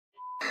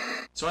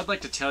So I'd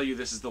like to tell you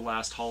this is the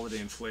last holiday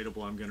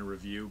inflatable I'm going to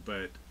review,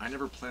 but I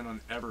never plan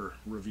on ever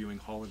reviewing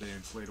holiday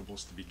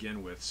inflatables to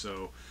begin with.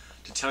 So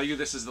to tell you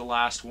this is the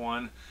last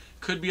one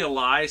could be a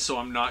lie, so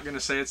I'm not going to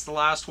say it's the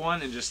last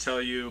one and just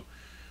tell you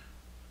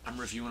I'm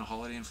reviewing a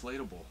holiday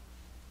inflatable.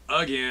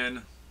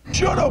 Again.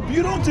 Shut up!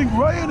 You don't think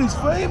Ryan is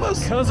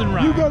famous? Cousin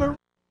Ryan. You gotta...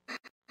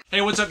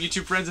 Hey, what's up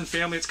YouTube friends and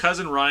family? It's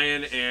Cousin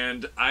Ryan,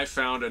 and I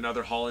found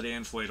another holiday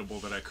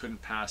inflatable that I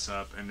couldn't pass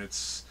up, and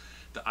it's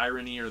the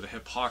irony or the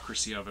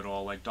hypocrisy of it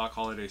all. Like Doc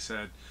Holliday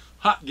said,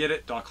 ha, get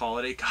it, Doc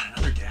Holliday? God,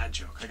 another dad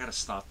joke. I gotta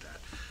stop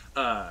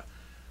that.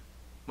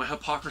 My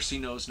hypocrisy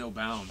knows no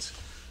bounds.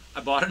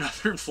 I bought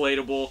another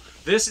inflatable.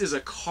 This is a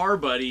Car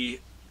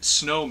Buddy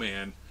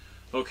Snowman.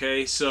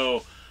 Okay,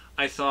 so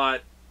I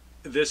thought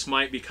this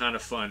might be kind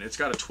of fun. It's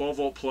got a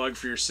 12-volt plug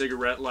for your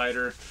cigarette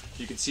lighter.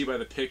 You can see by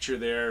the picture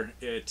there,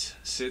 it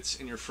sits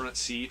in your front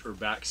seat or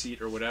back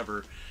seat or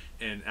whatever.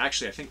 And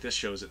actually, I think this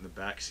shows it in the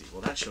back seat.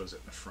 Well, that shows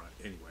it in the front.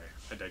 Anyway,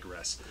 I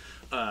digress.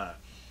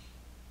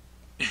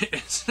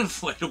 It's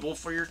inflatable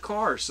for your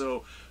car.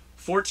 So,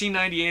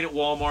 $14.98 at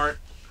Walmart.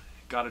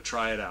 Got to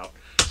try it out.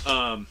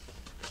 Let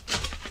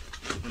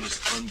me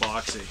just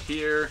unbox it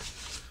here.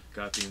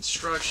 Got the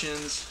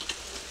instructions.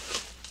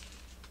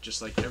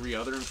 Just like every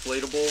other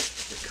inflatable,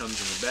 it comes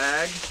in a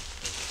bag.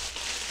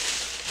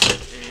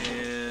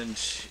 And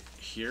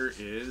here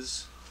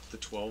is the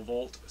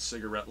 12-volt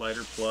cigarette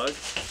lighter plug.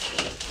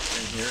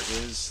 And here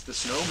is the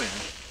Snowman.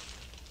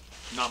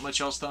 Not much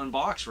else to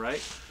unbox,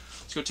 right?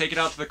 Let's go take it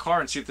out to the car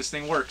and see if this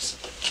thing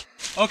works.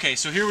 Okay,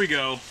 so here we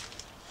go.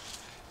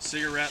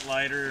 Cigarette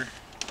lighter,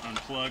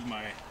 unplug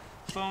my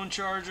phone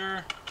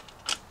charger.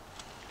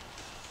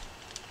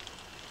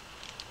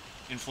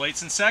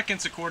 Inflates in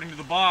seconds according to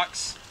the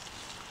box.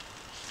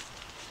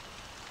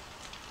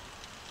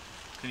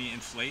 Can he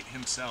inflate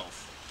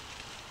himself?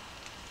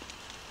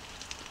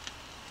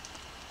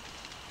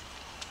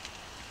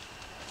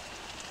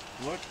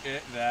 Look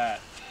at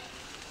that.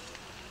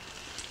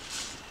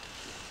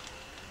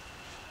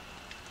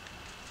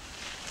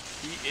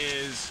 He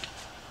is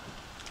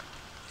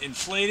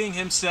inflating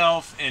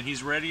himself and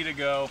he's ready to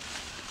go.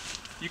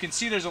 You can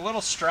see there's a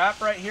little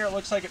strap right here. It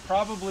looks like it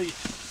probably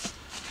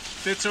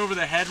fits over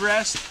the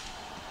headrest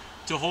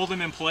to hold him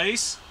in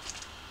place.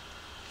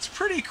 It's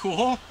pretty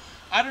cool.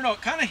 I don't know,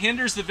 it kind of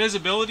hinders the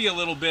visibility a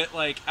little bit,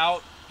 like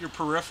out your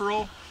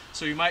peripheral,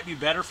 so you might be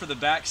better for the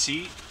back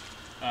seat.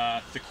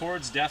 The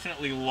cord's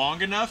definitely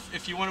long enough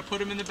if you want to put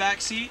him in the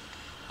back seat.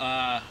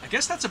 I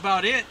guess that's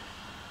about it.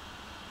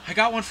 I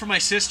got one for my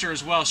sister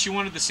as well. She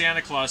wanted the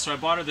Santa Claus, so I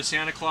bought her the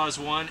Santa Claus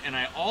one, and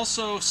I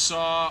also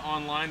saw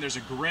online there's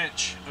a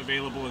Grinch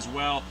available as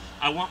well.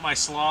 I want my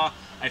slaw.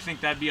 I think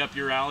that'd be up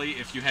your alley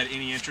if you had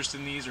any interest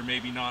in these, or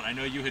maybe not. I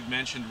know you had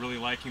mentioned really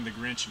liking the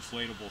Grinch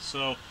inflatable,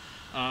 so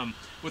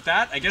with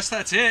that, I guess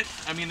that's it.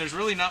 I mean, there's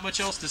really not much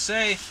else to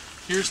say.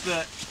 Here's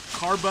the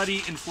Car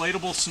Buddy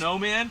inflatable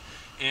Snowman,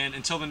 and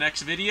until the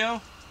next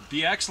video,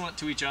 be excellent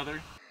to each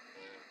other.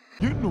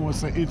 You know,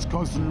 say it's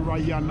Cousin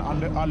Ryan on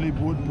the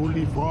Hollywood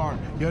Boulevard.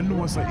 You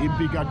know, say he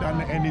bigger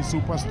than any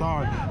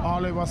superstar.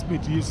 All of us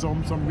spit is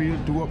some real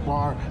dope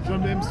bar.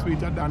 Some them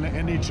sweeter than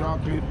any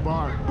chocolate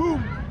bar.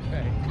 Boom!